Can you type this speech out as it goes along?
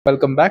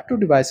Welcome back to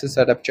Devices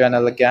Setup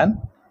channel again,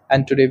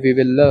 and today we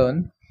will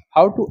learn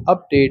how to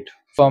update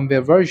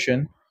firmware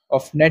version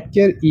of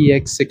Netgear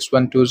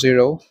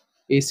Ex6120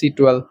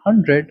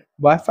 AC1200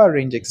 Wi-Fi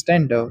range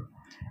extender.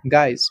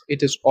 Guys,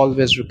 it is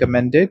always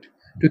recommended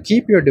to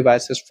keep your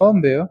device's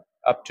firmware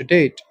up to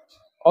date.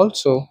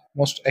 Also,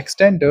 most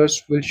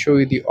extenders will show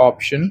you the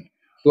option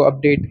to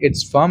update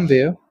its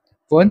firmware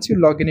once you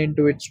log in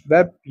into its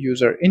web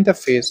user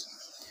interface.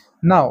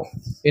 Now,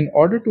 in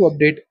order to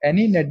update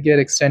any Netgear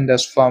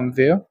extender's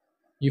firmware,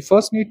 you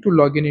first need to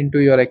log in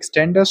into your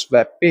extender's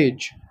web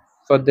page.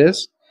 For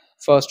this,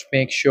 first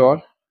make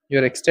sure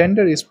your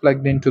extender is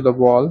plugged into the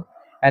wall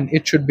and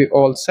it should be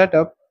all set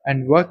up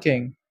and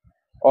working.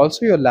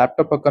 Also, your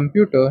laptop or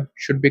computer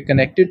should be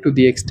connected to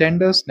the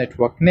extender's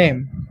network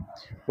name.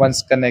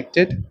 Once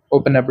connected,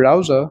 open a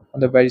browser on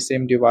the very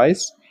same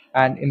device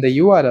and in the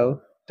URL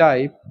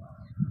type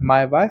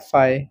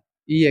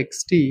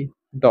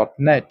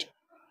mywifi.ext.net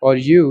or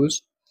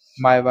use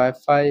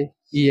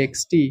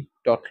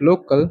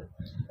mywifi.ext.local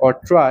or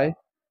try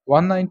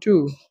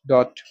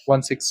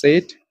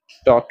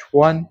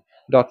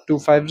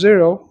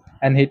 192.168.1.250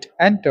 and hit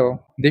enter.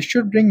 This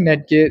should bring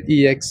Netgear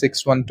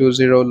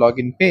Ex6120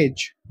 login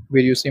page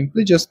where you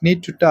simply just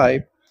need to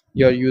type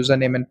your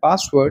username and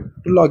password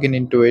to log in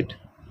into it.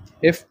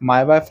 If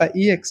MyWiFi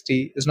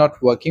EXT is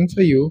not working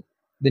for you,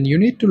 then you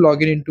need to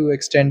log in into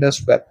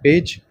Extender's web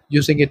page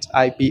using its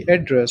IP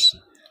address.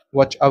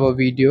 Watch our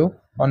video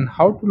on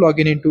how to log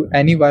in into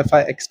any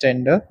Wi-Fi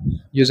extender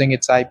using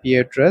its IP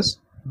address.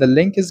 The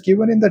link is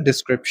given in the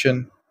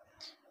description.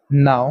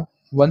 Now,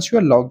 once you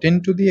are logged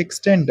into the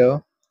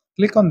extender,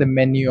 click on the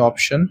menu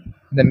option,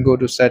 then go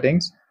to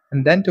settings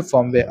and then to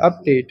firmware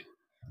update.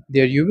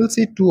 There you will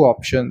see two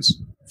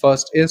options.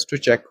 First is to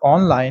check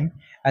online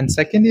and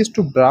second is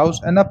to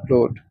browse and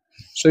upload.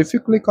 So if you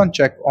click on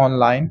check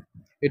online,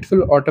 it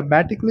will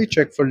automatically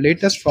check for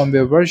latest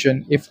firmware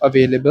version if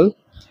available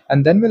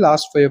and then will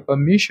ask for your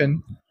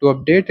permission to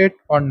update it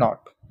or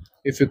not.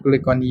 If you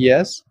click on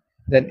yes,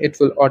 then it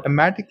will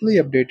automatically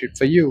update it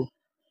for you.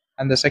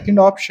 And the second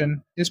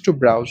option is to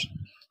browse.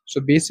 So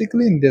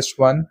basically in this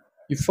one,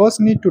 you first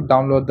need to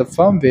download the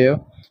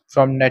firmware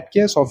from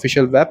Netgear's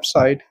official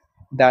website,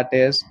 that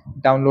is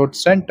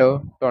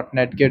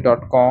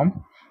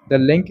downloadcenter.netgear.com. The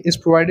link is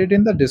provided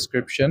in the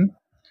description.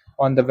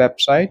 On the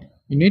website,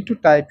 you need to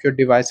type your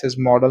device's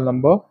model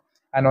number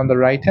and on the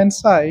right hand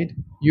side,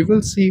 you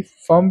will see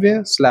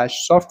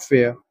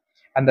firmware/software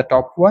and the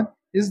top one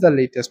is the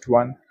latest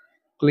one.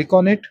 Click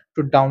on it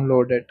to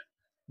download it.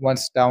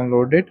 Once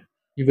downloaded,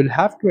 you will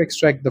have to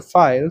extract the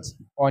files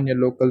on your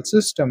local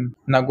system.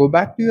 Now go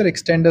back to your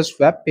extender's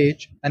web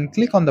page and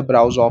click on the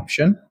browse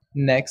option.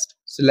 Next,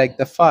 select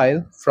the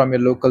file from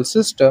your local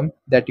system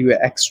that you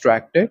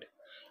extracted.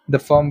 The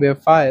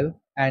firmware file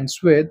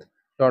ends with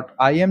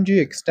 .img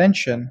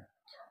extension.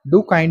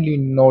 Do kindly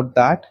note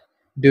that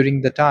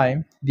during the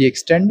time the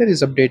extender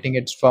is updating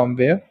its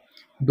firmware,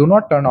 do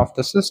not turn off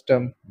the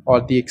system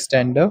or the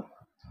extender.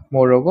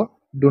 Moreover,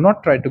 do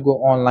not try to go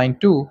online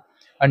too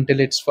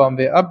until its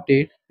firmware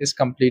update is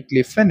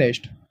completely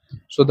finished.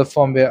 So the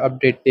firmware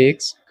update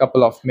takes a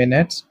couple of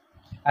minutes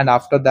and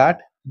after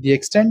that the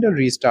extender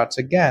restarts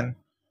again.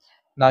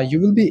 Now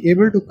you will be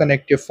able to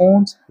connect your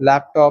phones,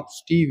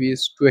 laptops,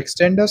 TVs to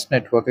extender's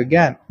network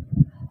again.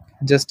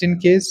 Just in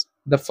case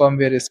the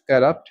firmware is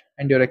corrupt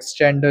and your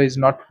extender is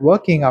not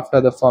working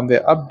after the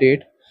firmware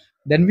update,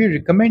 then we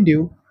recommend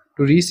you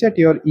to reset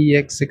your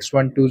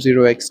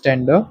EX6120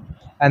 extender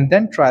and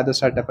then try the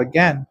setup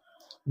again.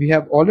 We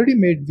have already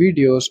made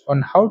videos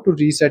on how to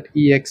reset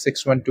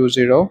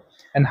EX6120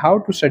 and how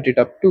to set it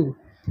up too.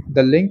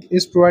 The link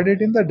is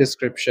provided in the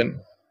description.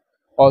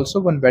 Also,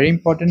 one very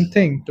important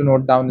thing to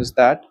note down is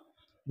that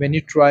when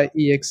you try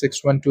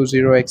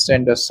EX6120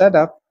 extender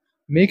setup,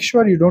 make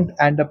sure you don't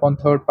end up on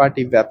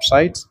third-party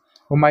websites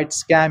who might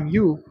scam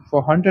you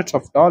for hundreds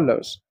of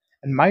dollars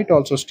and might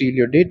also steal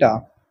your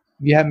data.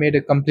 We have made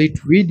a complete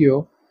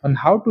video on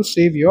how to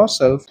save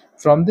yourself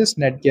from this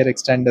Netgear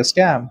extender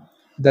scam.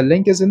 The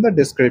link is in the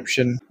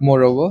description.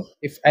 Moreover,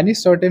 if any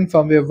certain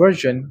firmware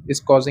version is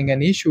causing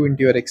an issue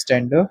into your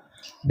extender,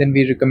 then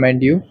we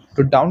recommend you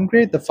to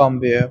downgrade the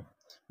firmware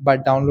by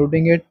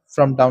downloading it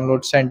from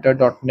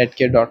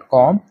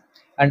downloadcenter.netgear.com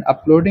and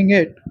uploading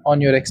it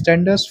on your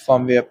extender's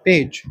firmware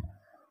page.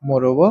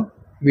 Moreover,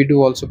 we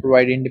do also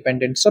provide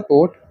independent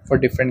support for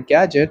different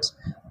gadgets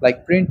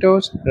like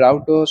printers,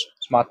 routers,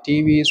 smart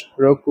TVs,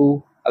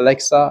 Roku,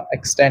 Alexa,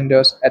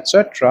 extenders,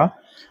 etc.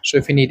 So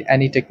if you need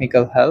any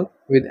technical help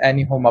with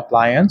any home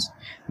appliance,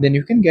 then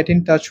you can get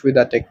in touch with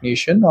a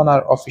technician on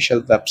our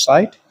official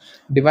website,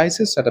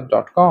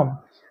 devicessetup.com.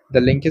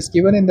 The link is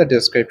given in the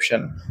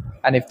description.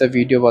 And if the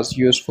video was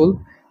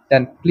useful,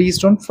 then please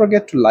don't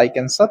forget to like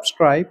and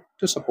subscribe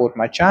to support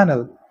my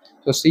channel.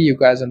 So see you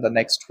guys in the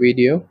next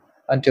video.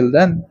 Until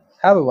then,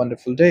 have a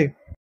wonderful day.